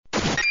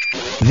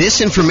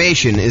This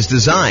information is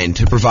designed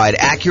to provide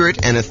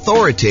accurate and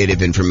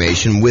authoritative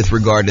information with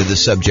regard to the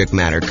subject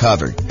matter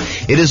covered.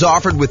 It is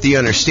offered with the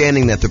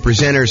understanding that the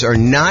presenters are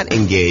not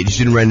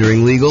engaged in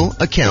rendering legal,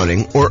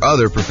 accounting, or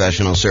other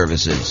professional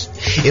services.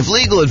 If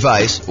legal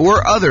advice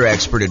or other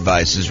expert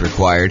advice is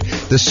required,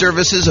 the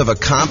services of a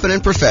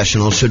competent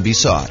professional should be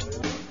sought.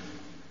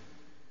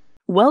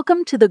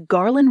 Welcome to the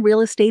Garland Real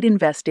Estate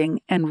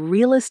Investing and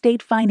Real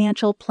Estate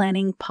Financial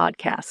Planning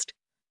podcast.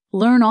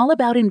 Learn all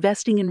about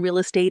investing in real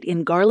estate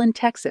in Garland,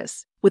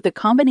 Texas, with a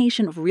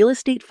combination of real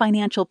estate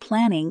financial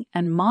planning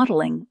and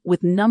modeling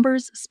with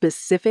numbers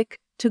specific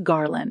to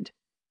Garland.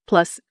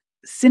 Plus,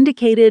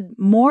 syndicated,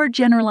 more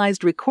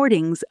generalized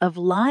recordings of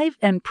live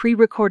and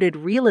pre-recorded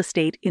real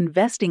estate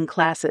investing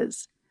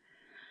classes.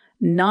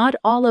 Not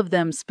all of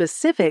them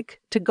specific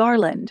to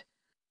Garland.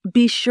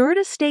 Be sure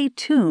to stay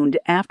tuned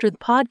after the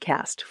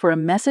podcast for a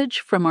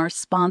message from our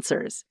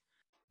sponsors.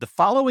 The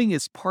following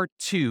is part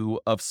 2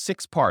 of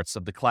 6 parts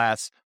of the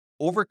class,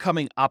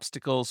 Overcoming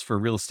Obstacles for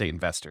Real Estate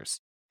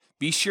Investors.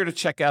 Be sure to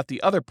check out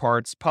the other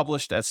parts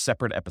published as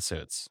separate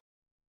episodes.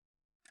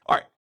 All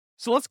right,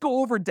 so let's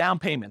go over down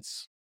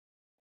payments.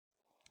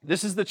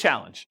 This is the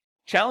challenge.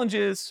 Challenge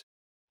is,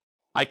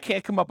 I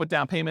can't come up with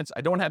down payments.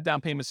 I don't have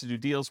down payments to do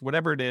deals,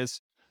 whatever it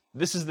is.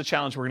 This is the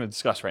challenge we're going to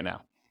discuss right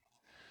now.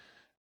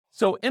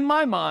 So in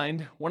my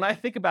mind, when I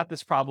think about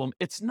this problem,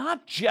 it's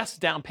not just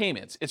down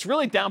payments. It's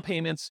really down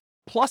payments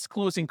plus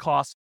closing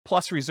costs,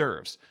 plus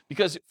reserves.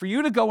 Because for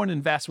you to go and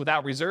invest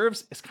without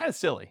reserves, it's kind of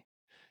silly.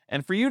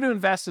 And for you to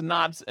invest and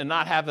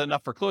not have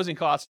enough for closing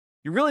costs,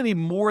 you really need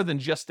more than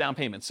just down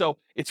payment. So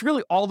it's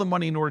really all the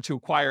money in order to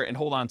acquire and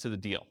hold on to the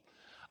deal.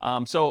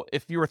 So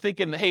if you were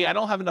thinking, hey, I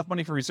don't have enough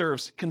money for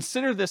reserves,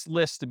 consider this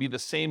list to be the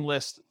same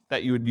list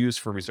that you would use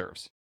for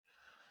reserves.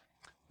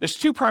 There's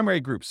 2 primary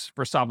groups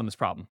for solving this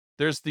problem.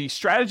 There's the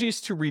strategies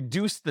to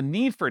reduce the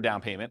need for a down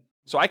payment.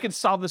 So I could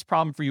solve this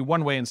problem for you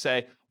one way and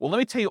say, well, let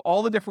me tell you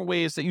all the different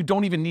ways that you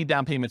don't even need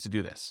down payment to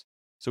do this.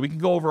 So we can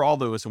go over all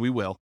those, and we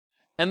will.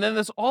 And then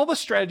there's all the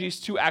strategies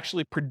to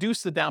actually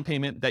produce the down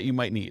payment that you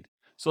might need.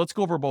 So let's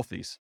go over both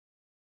these.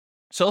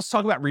 So let's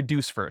talk about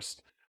reduce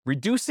first.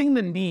 Reducing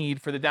the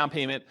need for the down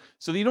payment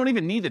so that you don't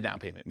even need the down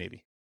payment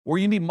maybe, or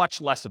you need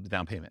much less of the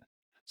down payment.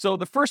 So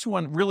the first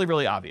one, really,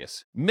 really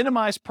obvious.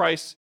 Minimize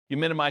price. You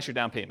minimize your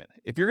down payment.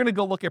 If you're going to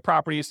go look at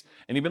properties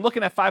and you've been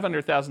looking at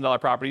 $500,000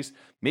 properties,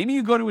 maybe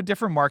you go to a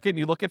different market and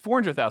you look at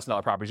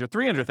 $400,000 properties or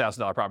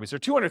 $300,000 properties or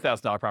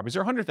 $200,000 properties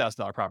or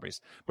 $100,000 properties.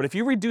 But if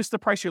you reduce the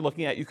price you're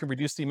looking at, you can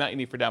reduce the amount you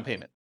need for down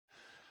payment.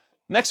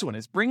 Next one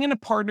is bring in a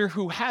partner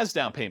who has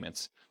down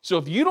payments. So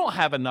if you don't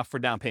have enough for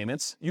down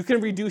payments, you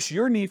can reduce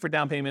your need for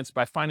down payments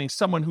by finding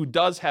someone who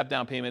does have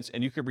down payments,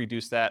 and you can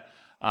reduce that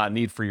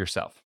need for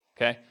yourself,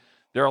 okay?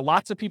 There are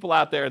lots of people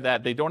out there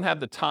that they don't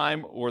have the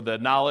time or the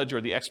knowledge or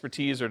the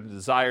expertise or the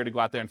desire to go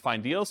out there and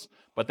find deals,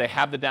 but they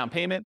have the down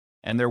payment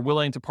and they're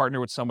willing to partner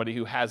with somebody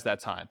who has that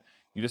time.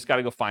 You just got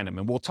to go find them.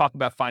 And we'll talk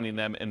about finding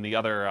them in the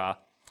other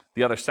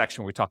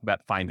section where we talk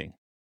about finding.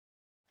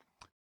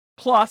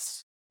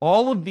 Plus,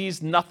 all of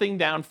these nothing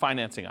down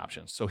financing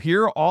options. So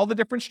here are all the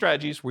different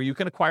strategies where you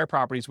can acquire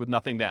properties with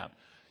nothing down.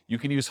 You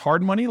can use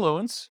hard money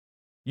loans.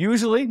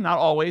 Usually, not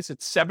always,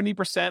 it's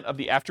 70% of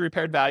the after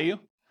repaired value.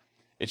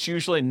 It's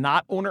usually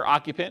not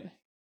owner-occupant.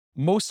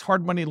 Most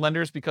hard money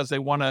lenders, because they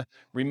want to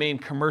remain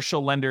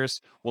commercial lenders,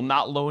 will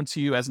not loan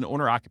to you as an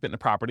owner-occupant in the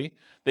property.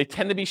 They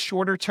tend to be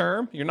shorter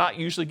term. You're not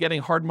usually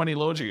getting hard money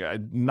loans, or you're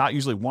not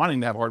usually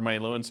wanting to have hard money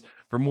loans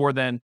for more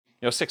than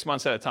 6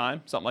 months at a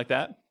time, something like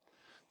that.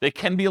 They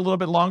can be a little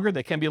bit longer.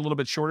 They can be a little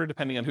bit shorter,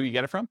 depending on who you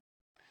get it from.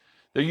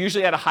 They're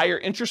usually at a higher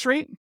interest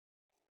rate,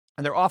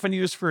 and they're often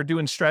used for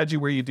doing strategy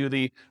where you do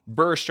the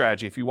BRRRR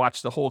strategy. If you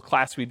watch the whole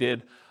class we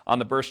did on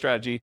the BRRRR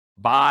strategy,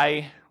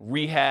 buy,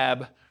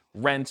 rehab,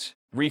 rent,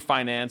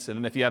 refinance, and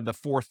then if you have the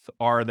 4th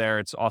R there,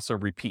 it's also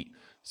repeat.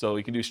 So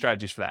you can do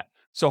strategies for that.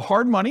 So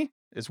hard money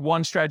is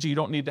one strategy. You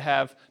don't need to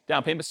have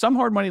down payment. Some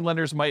hard money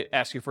lenders might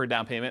ask you for a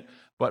down payment,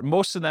 but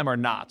most of them are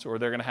not, or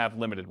they're going to have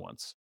limited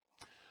ones.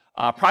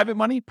 Private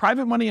money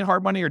and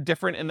hard money are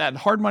different in that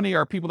hard money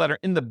are people that are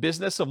in the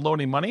business of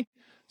loaning money.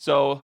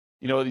 So,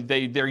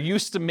 they're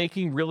used to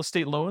making real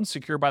estate loans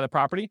secured by the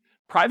property.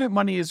 Private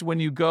money is when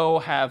you go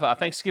have a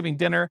Thanksgiving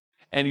dinner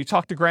and you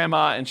talk to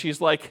grandma and she's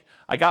like,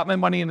 I got my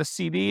money in a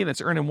CD and it's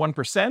earning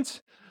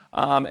 1%.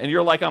 And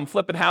you're like, I'm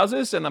flipping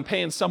houses and I'm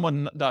paying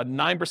someone 9%,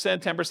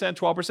 10%,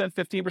 12%,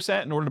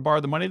 15% in order to borrow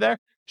the money there.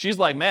 She's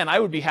like, man, I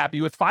would be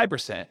happy with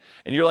 5%.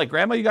 And you're like,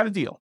 grandma, you got a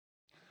deal.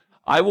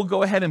 I will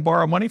go ahead and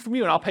borrow money from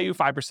you and I'll pay you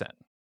 5%.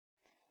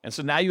 And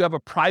so now you have a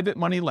private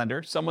money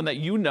lender, someone that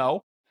you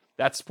know.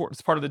 That's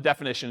part of the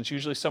definition. It's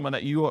usually someone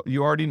that you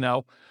already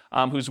know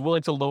who's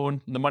willing to loan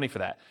the money for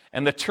that.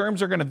 And the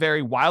terms are going to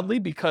vary wildly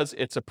because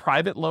it's a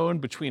private loan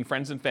between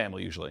friends and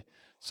family usually.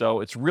 So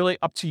it's really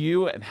up to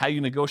you and how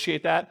you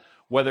negotiate that,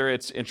 whether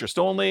it's interest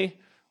only,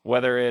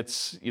 whether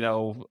it's,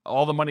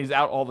 all the money's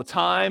out all the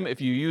time.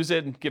 If you use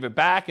it and give it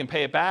back and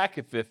pay it back,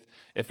 if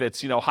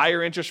it's,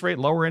 higher interest rate,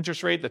 lower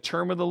interest rate, the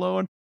term of the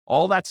loan,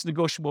 all that's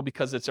negotiable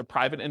because it's a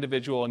private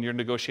individual and you're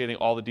negotiating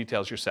all the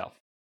details yourself.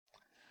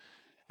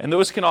 And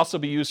those can also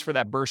be used for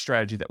that BRRRR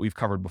strategy that we've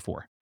covered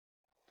before.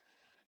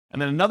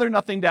 And then another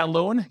nothing down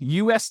loan,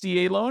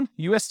 USDA loan.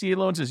 USDA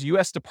loans is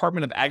U.S.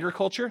 Department of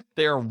Agriculture.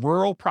 They are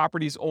rural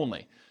properties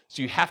only.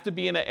 So you have to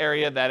be in an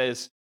area that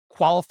is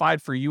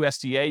qualified for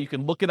USDA. You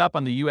can look it up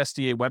on the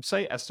USDA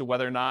website as to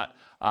whether or not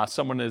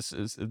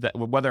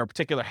whether a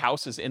particular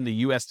house is in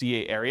the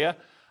USDA area.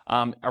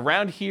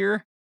 Around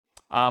here,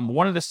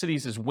 one of the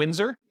cities is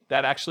Windsor.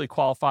 That actually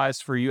qualifies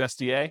for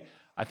USDA.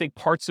 I think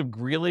parts of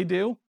Greeley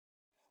do.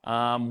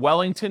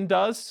 Wellington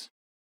does.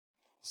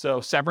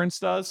 So Severance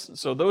does.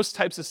 So those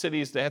types of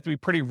cities, they have to be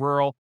pretty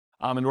rural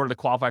in order to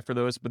qualify for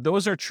those. But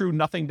those are true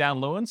nothing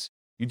down loans.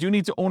 You do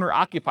need to own or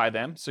occupy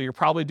them. So you're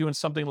probably doing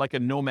something like a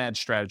nomad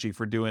strategy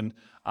for doing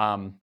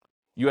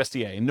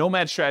USDA. A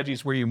nomad strategy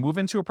is where you move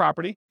into a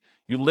property,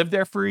 you live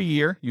there for a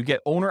year, you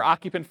get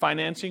owner-occupant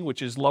financing,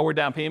 which is lower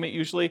down payment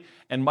usually,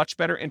 and much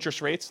better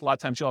interest rates. A lot of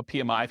times you'll have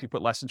PMI if you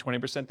put less than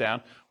 20%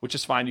 down, which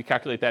is fine. You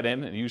calculate that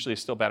in, and usually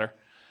it's still better.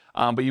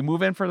 But you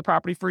move in for the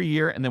property for a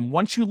year, and then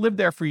once you live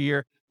there for a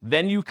year,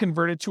 then you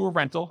convert it to a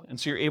rental, and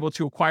so you're able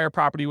to acquire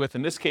property with,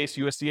 in this case,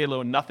 USDA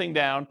loan, nothing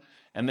down,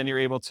 and then you're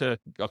able to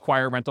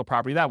acquire rental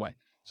property that way.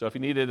 So if you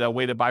needed a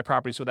way to buy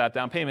properties without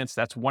down payments,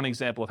 that's one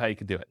example of how you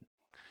could do it.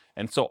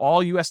 And so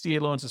all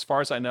USDA loans, as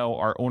far as I know,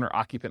 are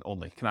owner-occupant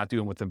only, cannot do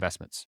them with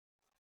investments.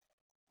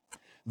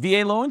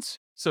 VA loans,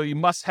 so you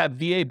must have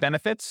VA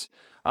benefits.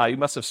 You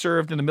must have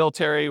served in the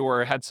military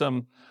or had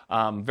some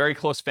very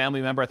close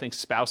family member. I think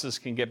spouses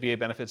can get VA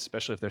benefits,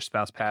 especially if their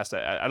spouse passed.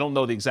 I don't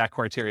know the exact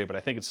criteria, but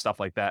I think it's stuff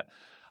like that.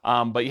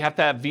 But you have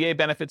to have VA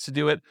benefits to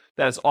do it.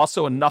 That is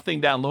also a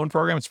nothing down loan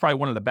program. It's probably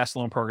one of the best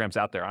loan programs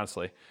out there,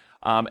 honestly.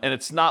 And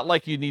it's not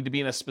like you need to be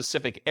in a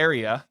specific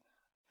area.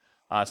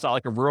 It's not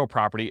like a rural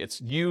property. It's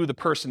you, the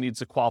person, needs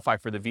to qualify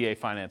for the VA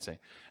financing.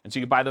 And so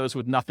you can buy those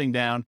with nothing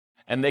down.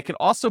 And they can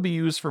also be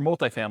used for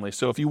multifamily.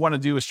 So if you want to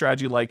do a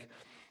strategy like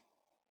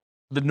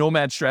the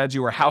nomad strategy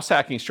or house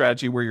hacking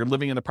strategy where you're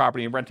living in the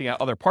property and renting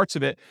out other parts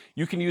of it,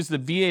 you can use the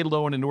VA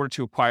loan in order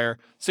to acquire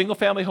single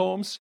family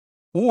homes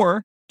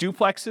or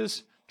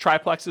duplexes,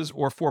 triplexes,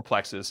 or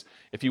fourplexes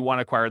if you want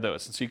to acquire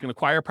those. And so you can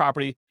acquire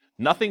property,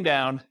 nothing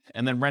down,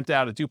 and then rent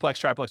out a duplex,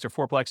 triplex, or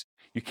fourplex.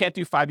 You can't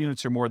do 5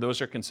 units or more.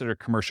 Those are considered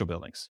commercial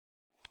buildings.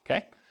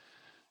 Okay?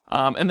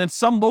 And then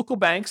some local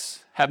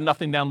banks have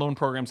nothing down loan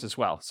programs as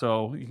well.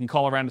 So you can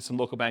call around to some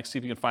local banks, see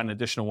if you can find an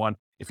additional one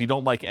if you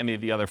don't like any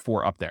of the other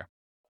 4 up there.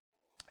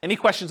 Any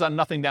questions on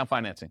nothing down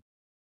financing?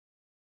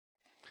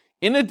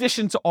 In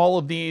addition to all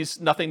of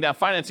these nothing down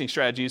financing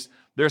strategies,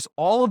 there's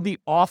all of the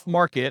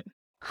off-market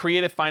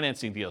creative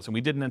financing deals. And we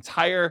did an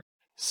entire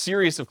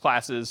series of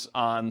classes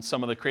on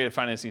some of the creative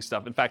financing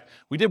stuff. In fact,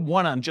 we did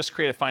one on just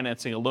creative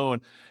financing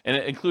alone, and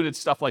it included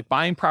stuff like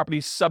buying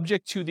properties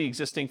subject to the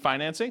existing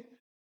financing,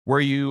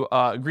 where you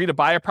agree to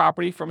buy a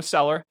property from a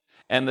seller,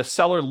 and the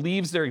seller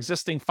leaves their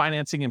existing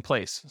financing in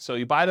place. So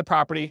you buy the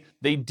property,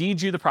 they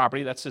deed you the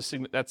property, that's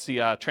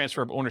the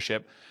transfer of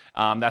ownership.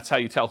 That's how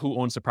you tell who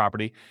owns the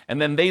property, and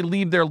then they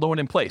leave their loan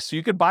in place. So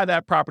you could buy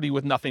that property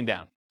with nothing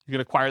down. You can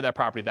acquire that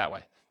property that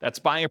way. That's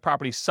buying a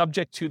property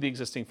subject to the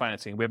existing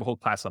financing. We have a whole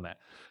class on that.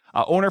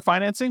 Owner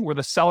financing, where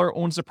the seller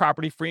owns the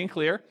property free and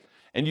clear,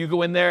 and you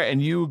go in there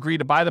and you agree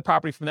to buy the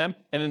property from them.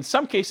 And in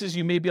some cases,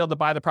 you may be able to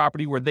buy the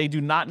property where they do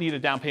not need a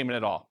down payment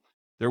at all.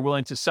 They're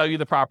willing to sell you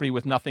the property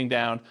with nothing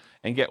down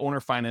and get owner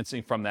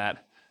financing from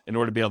that in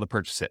order to be able to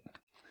purchase it.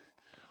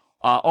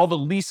 All the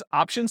lease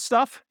option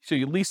stuff, so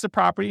you lease the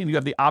property and you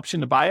have the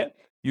option to buy it.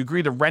 You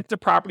agree to rent the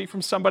property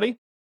from somebody,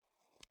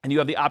 and you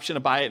have the option to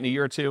buy it in a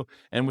year or two.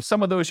 And with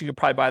some of those, you could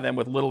probably buy them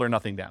with little or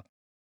nothing down.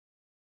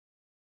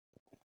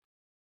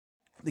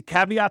 The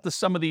caveat to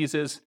some of these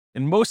is,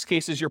 in most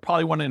cases, you'll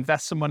probably want to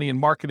invest some money in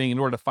marketing in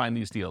order to find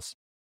these deals.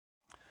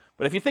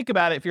 But if you think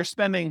about it, if you're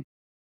spending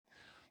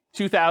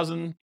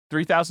 $2,000,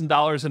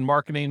 $3,000 in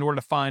marketing in order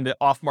to find an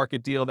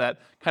off-market deal that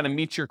kind of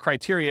meets your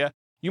criteria,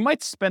 you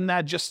might spend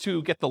that just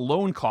to get the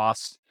loan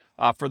costs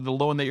for the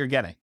loan that you're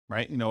getting,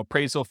 right? You know,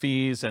 appraisal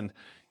fees and,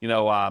 you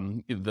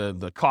know,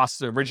 the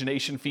costs of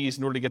origination fees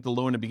in order to get the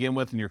loan to begin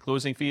with and your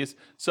closing fees.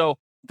 So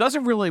it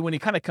doesn't really, when you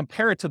kind of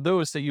compare it to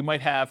those that you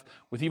might have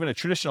with even a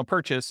traditional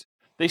purchase,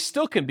 they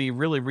still can be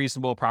really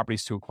reasonable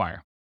properties to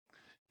acquire.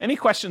 Any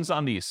questions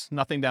on these?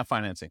 Nothing down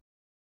financing.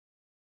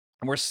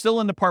 And we're still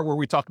in the part where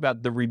we talk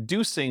about the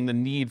reducing the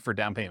need for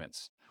down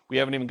payments. We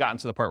haven't even gotten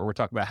to the part where we're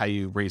talking about how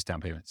you raise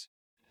down payments.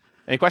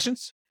 Any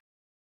questions?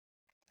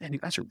 Man, you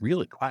guys are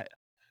really quiet.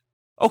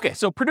 Okay,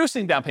 so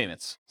producing down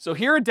payments. So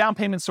here are down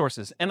payment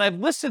sources, and I've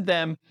listed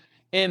them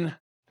in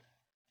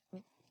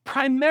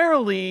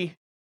primarily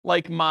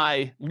like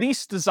my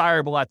least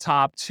desirable at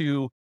top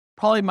to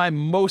probably my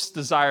most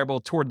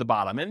desirable toward the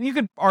bottom. And you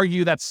could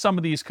argue that some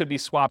of these could be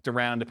swapped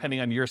around depending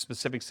on your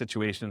specific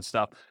situation and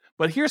stuff.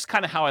 But here's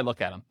kind of how I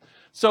look at them.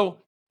 So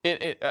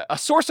a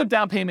source of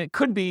down payment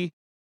could be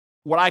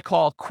what I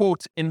call,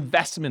 quote,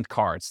 investment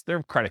cards.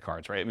 They're credit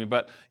cards, right? I mean,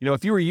 but, you know,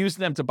 if you were using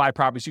them to buy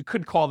properties, you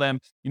could call them,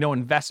 you know,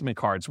 investment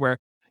cards, where,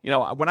 you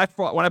know, when I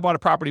bought a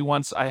property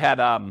once, I had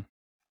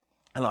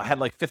I don't know, I had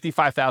like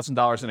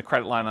 $55,000 in a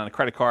credit line on a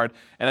credit card.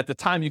 And at the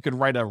time you could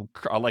write a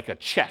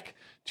check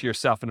to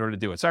yourself in order to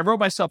do it. So I wrote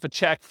myself a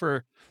check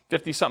for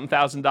 $50-something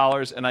thousand,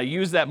 and I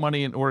used that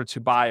money in order to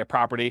buy a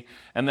property.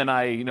 And then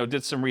I,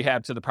 did some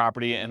rehab to the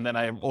property. And then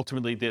I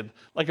ultimately did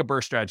like a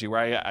burst strategy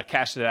where I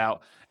cashed it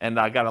out and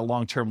I got a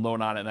long-term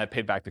loan on it and I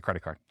paid back the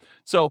credit card.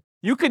 So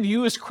you could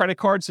use credit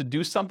cards to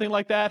do something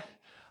like that.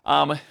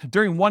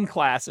 During one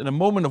class, in a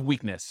moment of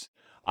weakness,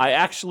 I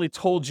actually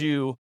told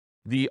you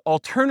the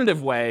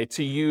alternative way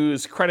to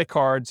use credit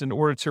cards in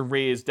order to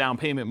raise down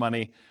payment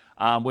money,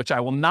 which I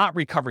will not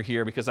recover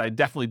here because I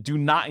definitely do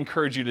not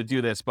encourage you to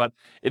do this, but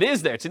it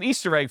is there. It's an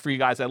Easter egg for you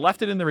guys. I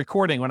left it in the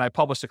recording when I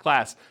published the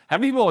class. How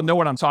many people know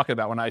what I'm talking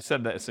about when I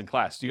said this in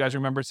class? Do you guys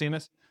remember seeing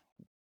this?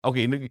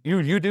 Okay,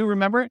 you do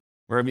remember it?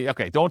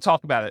 Okay, don't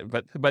talk about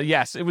it, but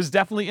yes, it was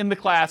definitely in the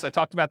class. I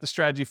talked about the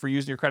strategy for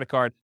using your credit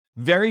card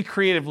very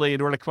creatively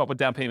in order to come up with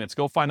down payments.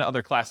 Go find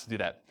another class to do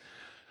that.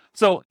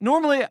 So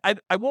normally,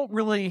 I won't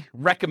really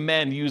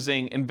recommend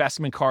using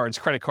investment cards,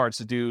 credit cards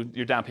to do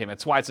your down payment.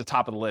 That's why it's the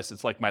top of the list.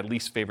 It's like my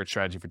least favorite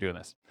strategy for doing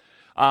this.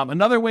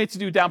 Another way to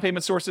do down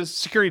payment sources,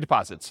 security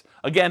deposits.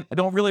 Again, I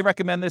don't really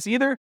recommend this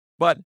either,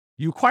 but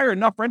you acquire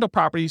enough rental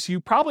properties, you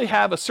probably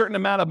have a certain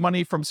amount of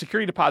money from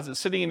security deposits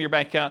sitting in your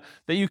bank account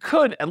that you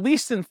could, at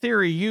least in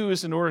theory,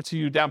 use in order to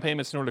do down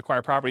payments in order to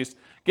acquire properties.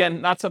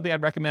 Again, not something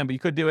I'd recommend, but you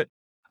could do it.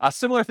 A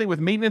similar thing with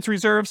maintenance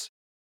reserves.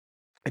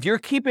 If you're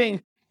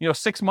keeping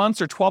 6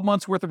 months or 12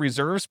 months worth of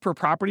reserves per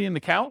property in the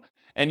account,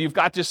 and you've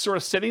got just sort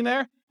of sitting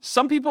there,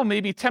 some people may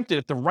be tempted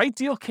if the right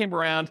deal came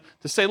around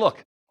to say,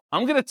 look,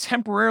 I'm going to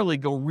temporarily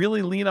go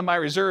really lean on my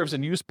reserves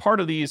and use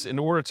part of these in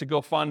order to go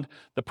fund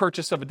the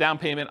purchase of a down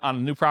payment on a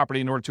new property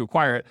in order to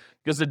acquire it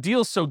because the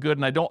deal's so good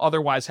and I don't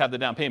otherwise have the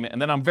down payment.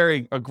 And then I'm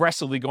very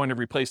aggressively going to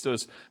replace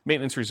those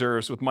maintenance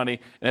reserves with money.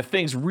 And if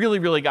things really,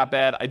 really got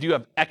bad, I do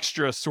have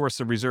extra source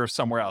of reserves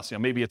somewhere else.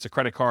 Maybe it's a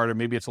credit card or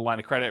maybe it's a line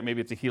of credit, or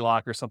maybe it's a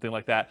HELOC or something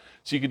like that.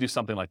 So you could do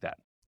something like that.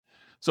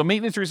 So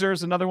maintenance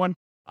reserves, another one.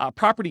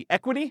 Property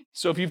equity.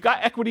 So if you've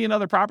got equity in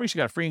other properties, you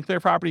got a free and clear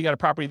property, you got a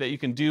property that you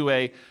can do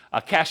a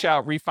cash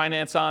out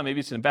refinance on.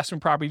 Maybe it's an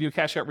investment property, you do a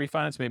cash out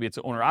refinance. Maybe it's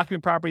an owner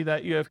occupant property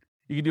that you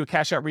can do a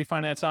cash out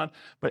refinance on.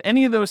 But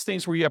any of those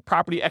things where you have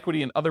property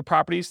equity in other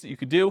properties that you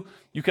could do,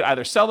 you could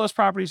either sell those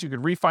properties, you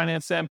could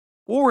refinance them,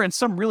 or in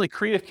some really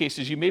creative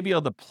cases, you may be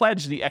able to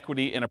pledge the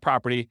equity in a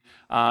property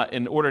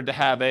in order to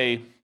have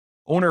a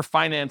owner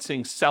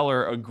financing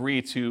seller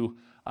agree to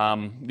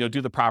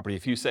do the property.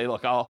 If you say,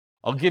 look,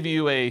 I'll give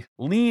you a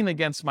lien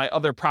against my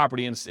other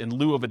property in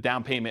lieu of a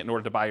down payment in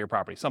order to buy your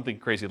property, something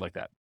crazy like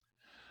that.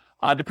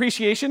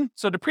 Depreciation.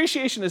 So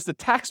depreciation is the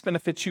tax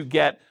benefits you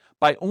get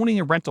by owning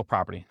a rental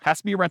property. It has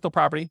to be a rental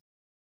property.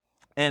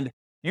 And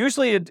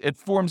usually it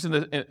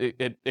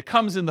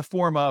comes in the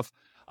form of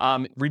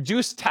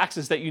reduced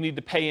taxes that you need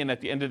to pay in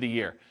at the end of the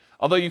year.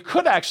 Although you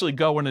could actually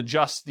go and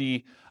adjust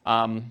the,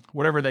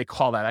 whatever they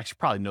call that. I actually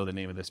probably know the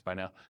name of this by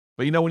now.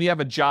 But when you have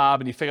a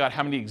job and you figure out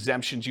how many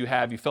exemptions you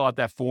have, you fill out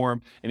that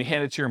form and you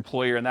hand it to your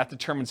employer, and that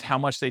determines how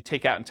much they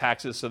take out in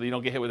taxes so that you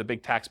don't get hit with a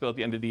big tax bill at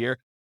the end of the year.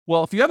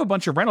 Well, if you have a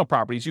bunch of rental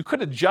properties, you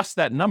could adjust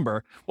that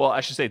number. Well,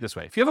 I should say it this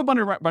way. If you have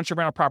a bunch of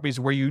rental properties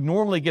where you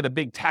normally get a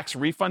big tax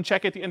refund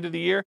check at the end of the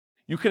year,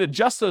 you could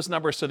adjust those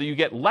numbers so that you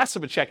get less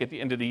of a check at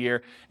the end of the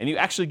year and you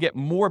actually get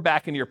more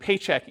back in your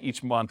paycheck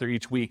each month or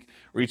each week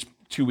or each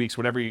 2 weeks,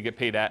 whatever you get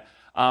paid at.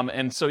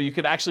 And so you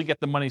could actually get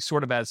the money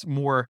sort of as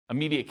more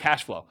immediate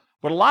cash flow.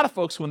 But a lot of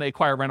folks, when they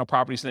acquire rental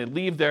properties and they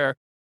leave their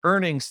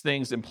earnings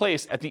things in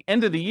place, at the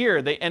end of the year,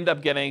 they end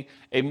up getting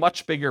a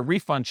much bigger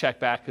refund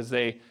check back because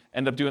they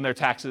end up doing their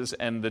taxes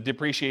and the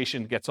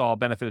depreciation gets all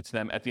benefited to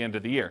them at the end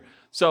of the year.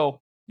 So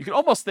you can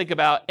almost think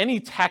about any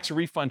tax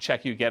refund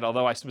check you get,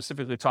 although I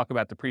specifically talk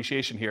about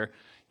depreciation here,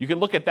 you can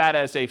look at that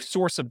as a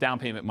source of down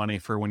payment money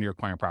for when you're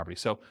acquiring property.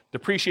 So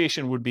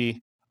depreciation would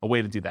be a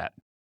way to do that.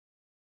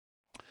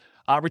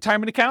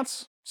 Retirement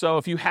accounts. So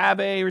if you have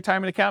a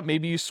retirement account,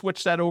 maybe you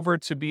switch that over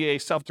to be a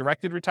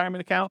self-directed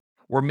retirement account,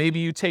 or maybe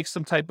you take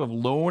some type of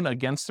loan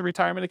against the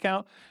retirement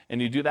account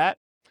and you do that.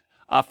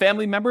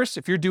 Family members,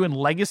 if you're doing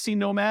legacy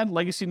nomad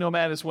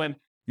is when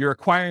you're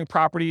acquiring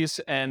properties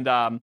and,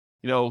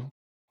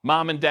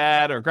 mom and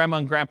dad or grandma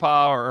and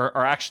grandpa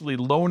are actually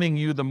loaning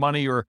you the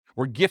money or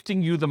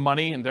gifting you the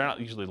money, and they're not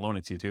usually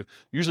loaning to you too,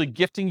 usually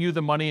gifting you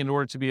the money in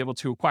order to be able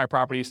to acquire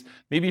properties.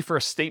 Maybe for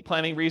estate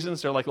planning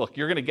reasons, they're like, look,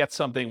 you're going to get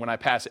something when I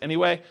pass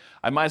anyway.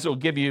 I might as well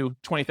give you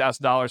 $20,000,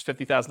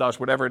 $50,000,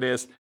 whatever it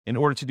is, in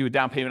order to do a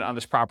down payment on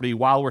this property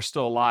while we're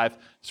still alive,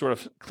 sort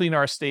of clean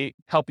our estate,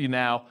 help you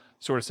now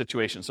sort of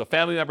situation. So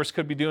family members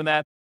could be doing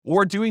that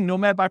or doing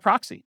nomad by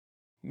proxy.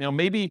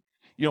 Maybe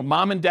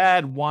mom and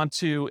dad want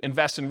to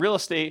invest in real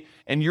estate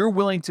and you're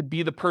willing to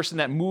be the person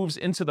that moves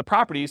into the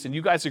properties and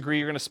you guys agree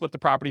you're going to split the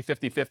property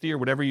 50-50 or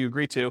whatever you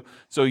agree to.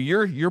 So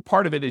your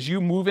part of it is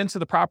you move into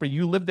the property,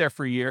 you live there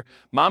for a year,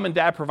 mom and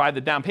dad provide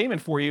the down payment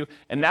for you,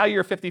 and now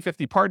you're a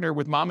 50-50 partner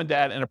with mom and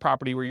dad in a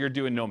property where you're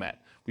doing nomad.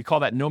 We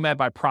call that nomad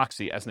by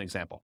proxy as an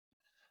example.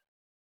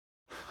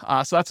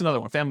 So that's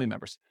another one, family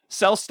members.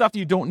 Sell stuff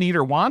you don't need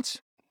or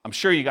want. I'm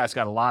sure you guys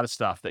got a lot of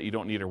stuff that you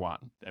don't need or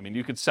want. I mean,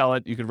 you could sell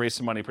it. You could raise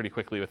some money pretty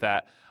quickly with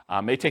that.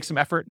 May take some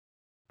effort,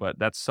 but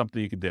that's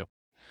something you could do.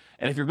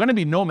 And if you're going to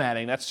be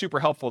nomading, that's super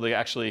helpful to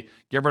actually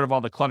get rid of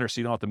all the clutter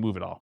so you don't have to move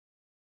it all.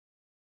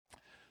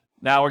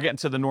 Now we're getting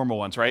to the normal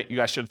ones, right? You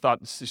guys should have thought,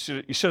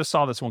 you should have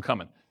saw this one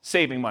coming.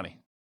 Saving money,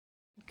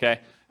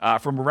 okay?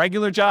 From a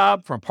regular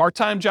job, from a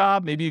part-time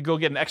job, maybe you go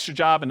get an extra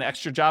job, and the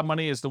extra job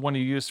money is the one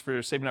you use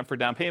for saving up for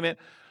down payment.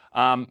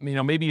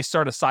 Maybe you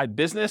start a side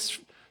business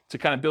to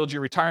kind of build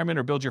your retirement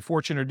or build your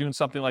fortune or doing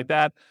something like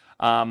that.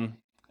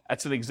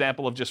 That's an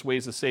example of just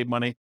ways to save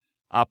money.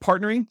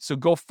 Partnering, so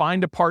go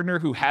find a partner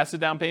who has the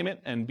down payment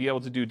and be able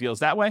to do deals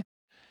that way.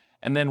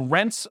 And then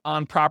rents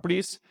on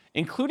properties,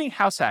 including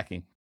house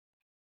hacking.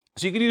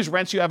 So you can use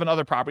rents you have in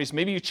other properties.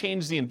 Maybe you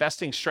change the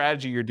investing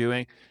strategy you're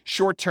doing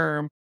short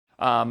term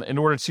in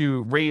order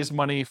to raise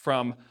money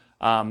from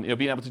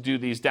being able to do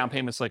these down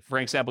payments. Like, for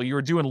example, you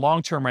were doing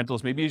long-term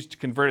rentals. Maybe you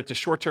convert it to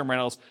short-term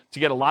rentals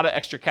to get a lot of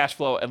extra cash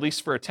flow, at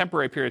least for a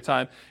temporary period of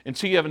time,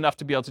 until you have enough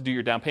to be able to do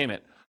your down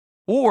payment.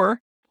 Or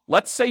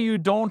let's say you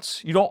don't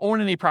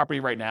own any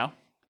property right now,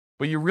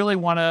 but you really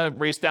want to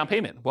raise down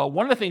payment. Well,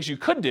 one of the things you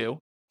could do,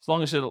 as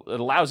long as it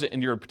allows it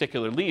in your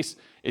particular lease,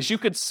 is you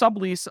could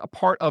sublease a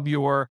part of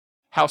your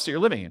house that you're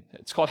living in.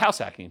 It's called house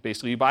hacking.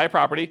 Basically, you buy a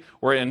property,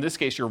 or in this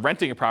case, you're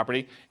renting a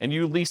property, and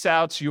you lease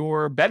out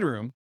your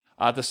bedroom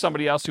to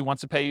somebody else who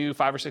wants to pay you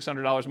 $500 or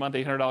 $600 a month,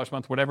 $800 a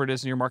month, whatever it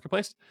is in your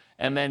marketplace,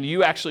 and then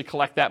you actually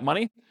collect that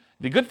money.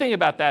 The good thing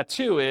about that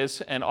too is,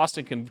 and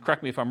Austin can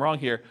correct me if I'm wrong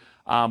here,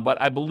 but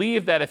I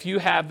believe that if you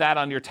have that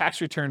on your tax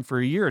return for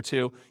a year or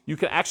two, you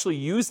can actually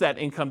use that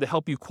income to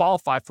help you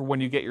qualify for when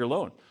you get your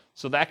loan.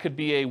 So that could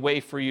be a way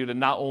for you to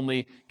not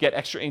only get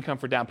extra income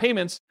for down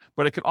payments,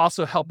 but it could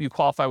also help you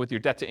qualify with your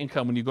debt to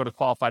income when you go to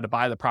qualify to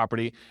buy the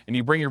property, and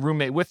you bring your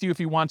roommate with you if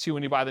you want to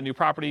when you buy the new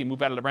property, you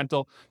move out of the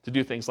rental to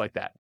do things like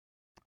that.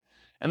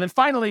 And then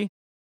finally,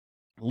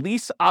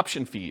 lease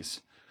option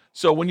fees.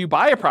 So when you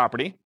buy a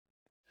property,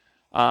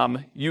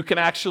 you can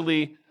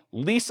actually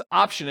lease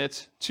option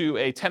it to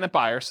a tenant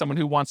buyer, someone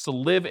who wants to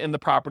live in the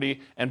property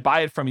and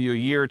buy it from you a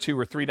year or 2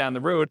 or 3 down the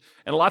road.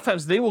 And a lot of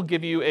times they will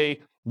give you a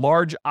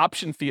large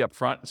option fee up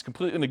front. It's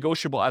completely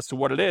negotiable as to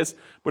what it is,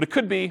 but it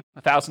could be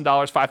 $1,000,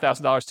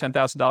 $5,000, $10,000,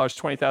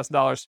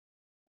 $20,000.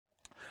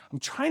 I'm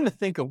trying to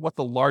think of what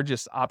the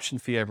largest option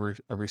fee I ever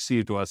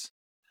received was.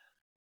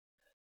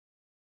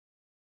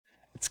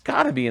 It's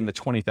got to be in the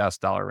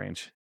 $20,000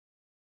 range.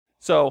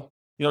 So,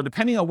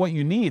 depending on what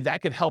you need,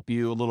 that could help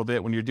you a little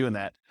bit when you're doing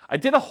that. I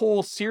did a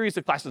whole series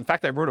of classes. In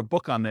fact, I wrote a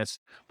book on this,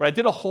 but I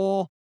did a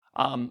whole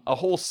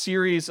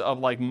series of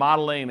like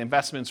modeling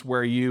investments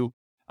where you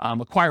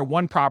acquire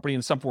one property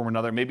in some form or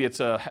another. Maybe it's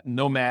a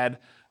nomad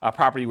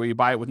property where you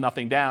buy it with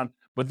nothing down,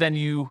 but then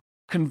you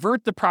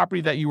convert the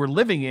property that you were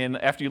living in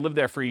after you lived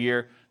there for a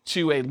year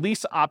to a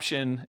lease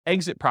option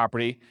exit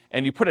property,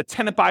 and you put a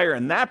tenant buyer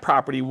in that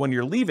property when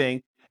you're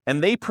leaving,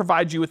 and they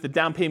provide you with the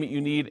down payment you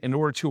need in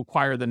order to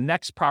acquire the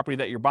next property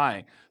that you're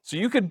buying. So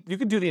you could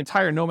do the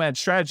entire nomad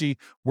strategy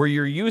where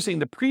you're using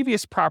the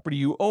previous property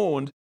you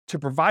owned to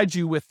provide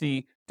you with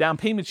the down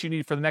payments you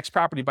need for the next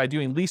property by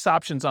doing lease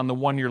options on the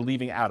one you're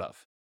leaving out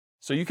of.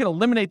 So you can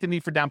eliminate the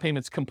need for down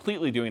payments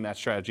completely doing that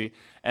strategy.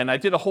 And I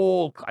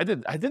taught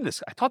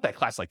that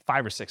class like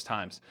 5 or 6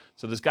 times.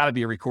 So there's got to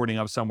be a recording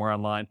of somewhere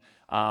online.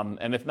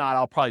 And if not,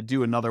 I'll probably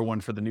do another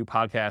one for the new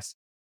podcast.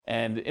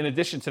 And in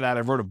addition to that,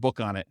 I wrote a book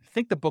on it. I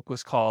think the book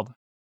was called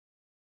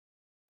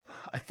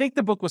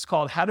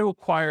How to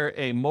Acquire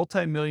a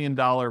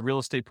Multi-Million-Dollar Real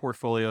Estate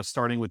Portfolio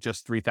Starting with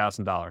Just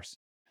 $3,000.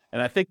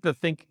 And I think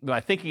my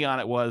thinking on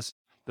it was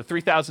the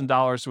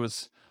 $3,000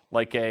 was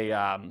like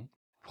a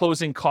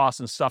closing costs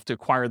and stuff to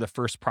acquire the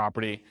first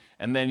property.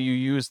 And then you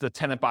use the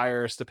tenant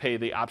buyers to pay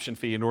the option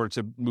fee in order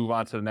to move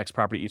on to the next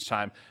property each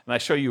time. And I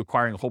show you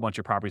acquiring a whole bunch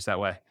of properties that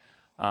way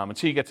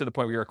until you get to the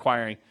point where you're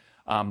acquiring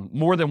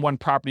more than one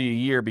property a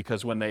year,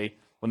 because when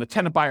the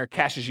tenant buyer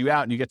cashes you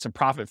out and you get some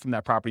profit from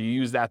that property, you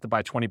use that to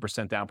buy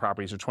 20% down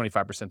properties or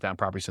 25% down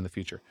properties in the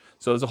future.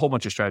 So there's a whole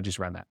bunch of strategies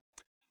around that.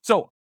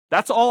 So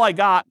that's all I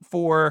got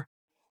for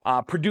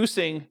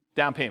producing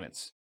down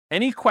payments.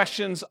 Any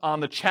questions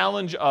on the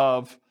challenge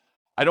of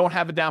I don't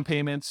have a down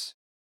payments,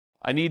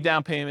 I need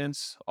down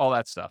payments, all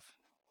that stuff?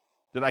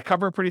 Did I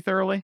cover it pretty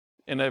thoroughly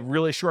in a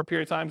really short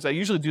period of time? Because I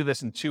usually do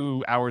this in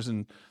 2 hours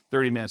and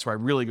 30 minutes where I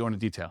really go into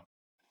detail.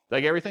 Did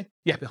I get everything?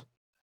 Yeah, Bill.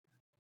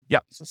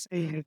 Yep.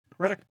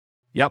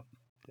 Yep.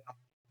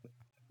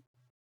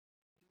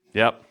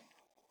 Yep.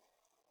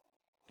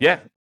 Yeah.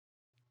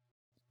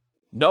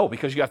 No,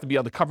 because you have to be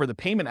able to cover the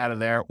payment out of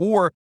there,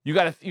 or you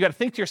got to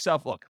think to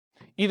yourself, look,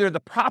 either the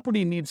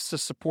property needs to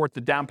support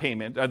the down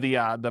payment, or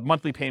the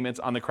monthly payments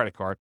on the credit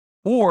card,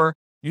 or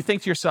you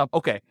think to yourself,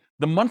 okay,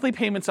 the monthly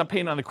payments I'm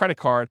paying on the credit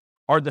card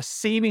are the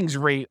savings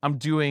rate I'm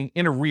doing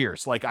in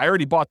arrears. Like I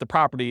already bought the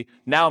property,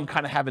 now I'm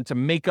kind of having to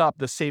make up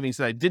the savings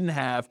that I didn't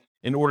have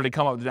in order to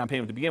come up with the down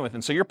payment to begin with.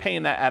 And so you're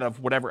paying that out of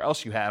whatever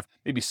else you have.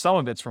 Maybe some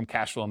of it's from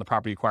cash flow on the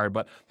property acquired,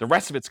 but the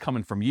rest of it's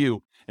coming from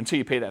you until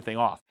you pay that thing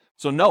off.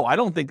 So no, I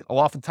don't think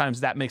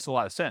oftentimes that makes a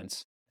lot of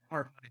sense.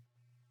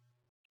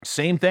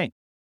 Same thing.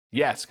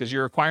 Yes, because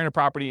you're acquiring a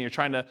property and you're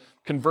trying to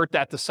convert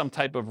that to some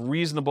type of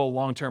reasonable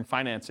long-term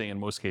financing in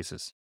most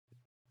cases.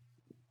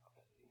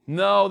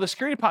 No, the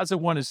security deposit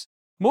one is,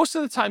 most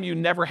of the time you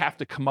never have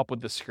to come up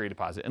with the security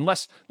deposit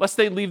unless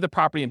they leave the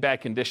property in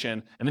bad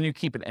condition and then you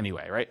keep it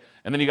anyway, right?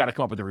 And then you got to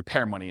come up with the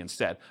repair money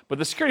instead. But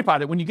the security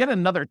deposit, when you get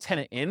another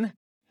tenant in,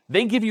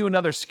 they give you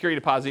another security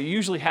deposit. You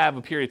usually have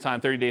a period of time,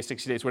 30 days,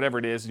 60 days, whatever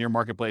it is in your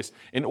marketplace,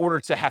 in order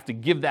to have to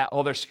give that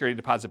other security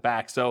deposit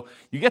back. So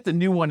you get the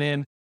new one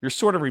in, you're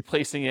sort of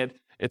replacing it.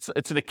 It's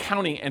an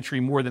accounting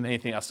entry more than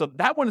anything else. So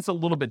that one is a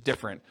little bit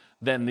different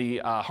than the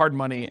hard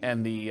money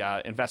and the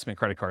investment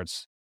credit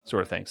cards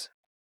sort of things.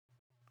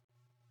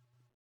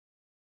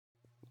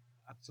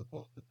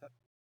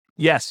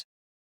 Yes.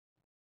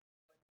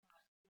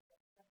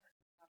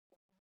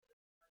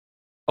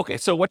 Okay,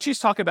 so what she's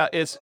talking about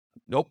is,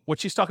 what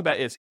she's talking about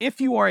is if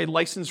you are a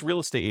licensed real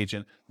estate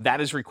agent, that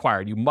is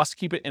required. You must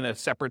keep it in a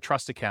separate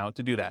trust account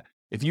to do that.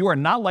 If you are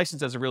not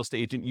licensed as a real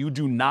estate agent, you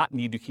do not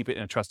need to keep it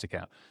in a trust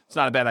account. It's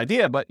not a bad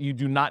idea, but you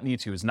do not need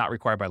to. It's not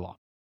required by law.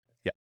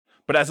 Yeah.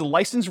 But as a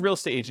licensed real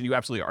estate agent, you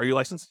absolutely are. Are you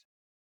licensed?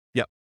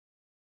 Yep.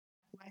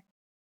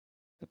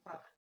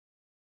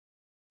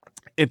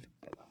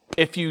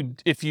 If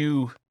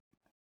you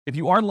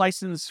are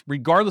licensed,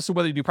 regardless of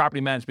whether you do property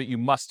management, you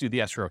must do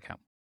the escrow account.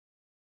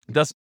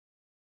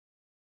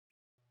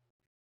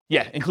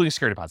 Yeah, including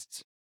security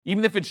deposits.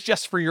 Even if it's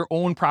just for your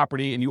own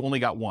property and you only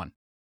got one,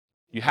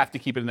 you have to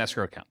keep it in an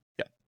escrow account.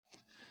 Yeah.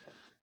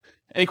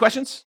 Any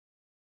questions?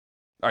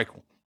 All right,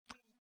 cool.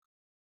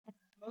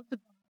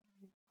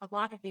 A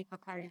lot of these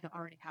require you to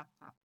already have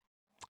that.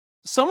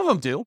 Some of them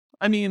do.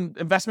 I mean,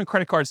 investment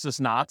credit cards does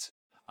not.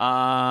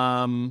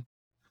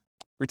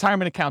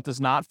 Retirement account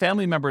does not.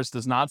 Family members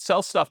does not.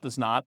 Sell stuff does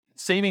not.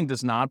 Saving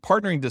does not.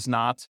 Partnering does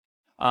not.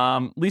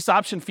 Lease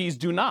option fees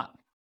do not. I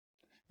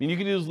mean, you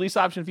can use lease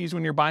option fees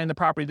when you're buying the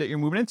property that you're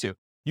moving into.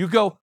 You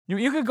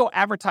could go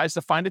advertise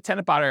to find a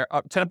tenant buyer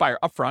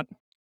up front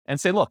and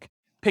say, look,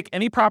 pick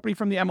any property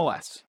from the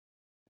MLS.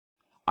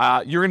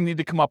 You're going to need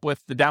to come up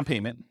with the down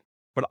payment,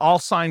 but I'll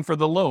sign for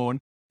the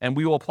loan and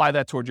we will apply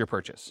that towards your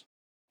purchase.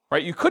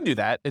 Right? You could do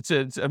that. It's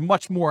a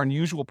much more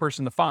unusual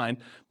person to find,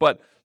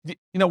 but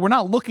we're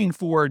not looking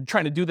for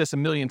trying to do this a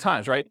million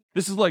times, right?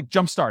 This is like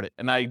jumpstart it,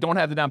 and I don't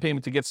have the down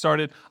payment to get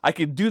started. I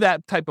could do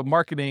that type of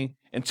marketing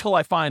until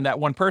I find that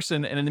one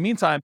person, and in the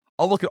meantime,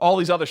 I'll look at all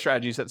these other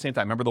strategies at the same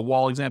time. Remember the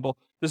wall example?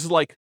 This is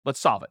like, let's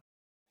solve it,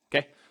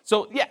 okay?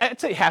 So yeah, I'd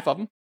say half of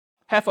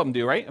them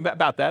do, right?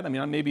 About that. I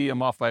mean, maybe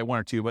I'm off by one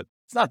or two, but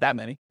it's not that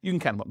many. You can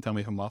count them up and tell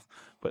me if I'm off,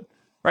 but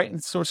right?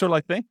 It's sort of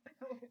like thing.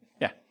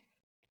 Yeah.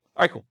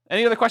 All right, cool.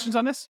 Any other questions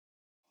on this? Is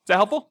that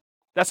helpful?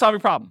 That's solve your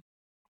problem.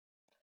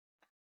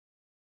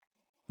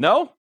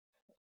 No?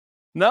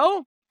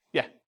 No?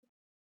 Yeah.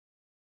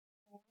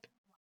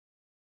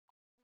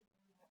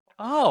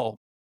 Oh.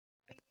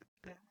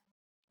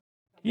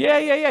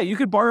 Yeah. You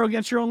could borrow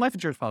against your own life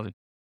insurance policy.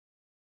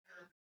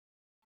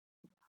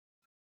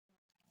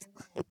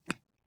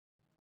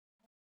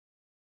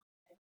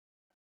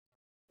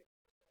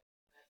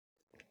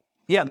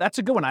 Yeah, that's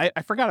a good one. I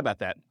forgot about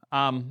that.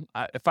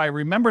 If I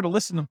remember to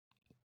listen to...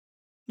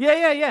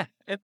 Yeah.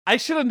 I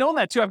should have known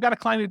that too. I've got a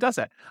client who does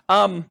that.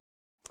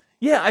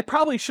 Yeah, I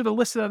probably should have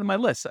listed that on my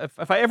list.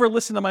 If I ever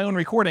listen to my own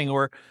recording,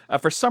 or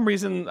for some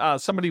reason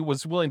somebody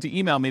was willing to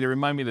email me to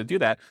remind me to do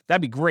that,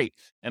 that'd be great.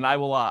 And I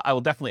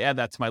will definitely add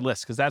that to my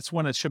list because that's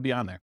when it should be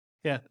on there.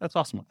 Yeah, that's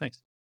awesome.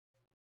 Thanks.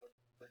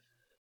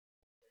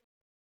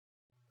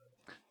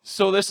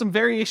 So there's some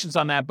variations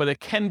on that, but it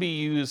can be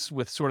used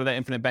with sort of that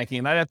infinite banking.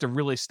 And I'd have to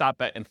really stop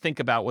and think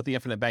about what the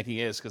infinite banking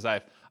is because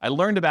I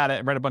learned about it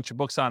and read a bunch of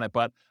books on it,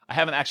 but I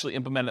haven't actually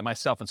implemented it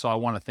myself. And so I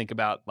want to think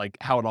about like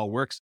how it all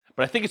works.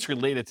 But I think it's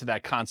related to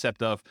that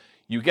concept of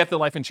you get the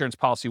life insurance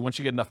policy. Once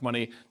you get enough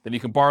money, then you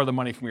can borrow the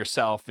money from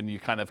yourself and you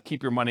kind of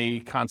keep your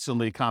money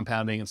constantly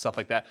compounding and stuff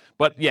like that.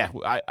 But yeah,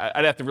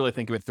 I'd have to really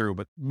think of it through,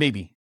 but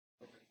maybe.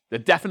 The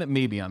definite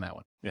maybe on that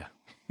one. Yeah.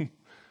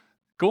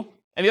 Cool.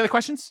 Any other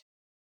questions?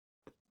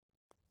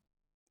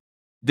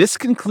 This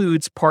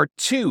concludes part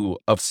 2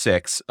 of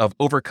 6 of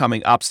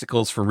Overcoming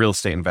Obstacles for Real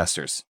Estate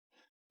Investors.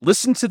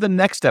 Listen to the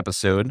next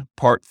episode,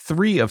 part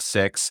 3 of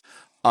 6,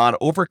 on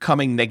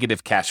overcoming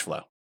negative cash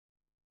flow.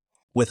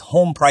 With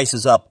home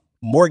prices up,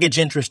 mortgage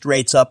interest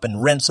rates up,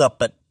 and rents up,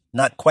 but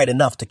not quite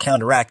enough to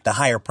counteract the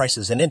higher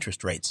prices and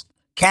interest rates,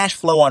 cash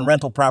flow on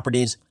rental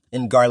properties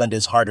in Garland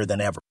is harder than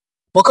ever.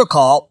 Book a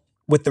call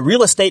with the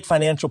Real Estate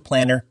Financial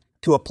Planner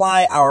to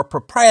apply our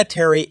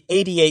proprietary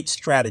 88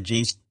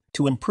 strategies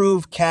to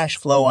improve cash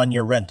flow on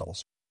your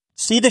rentals.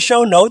 See the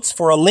show notes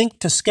for a link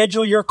to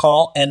schedule your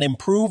call and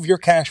improve your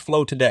cash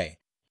flow today.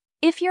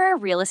 If you're a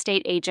real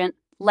estate agent,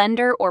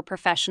 lender, or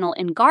professional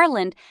in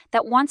Garland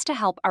that wants to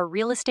help our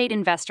real estate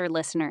investor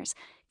listeners,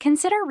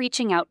 consider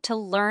reaching out to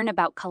learn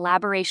about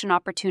collaboration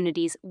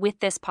opportunities with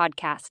this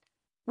podcast.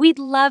 We'd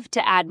love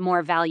to add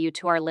more value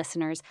to our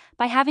listeners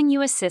by having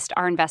you assist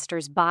our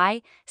investors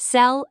buy,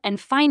 sell,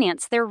 and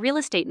finance their real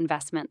estate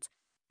investments.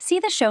 See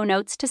the show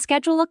notes to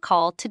schedule a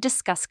call to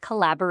discuss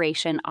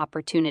collaboration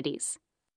opportunities.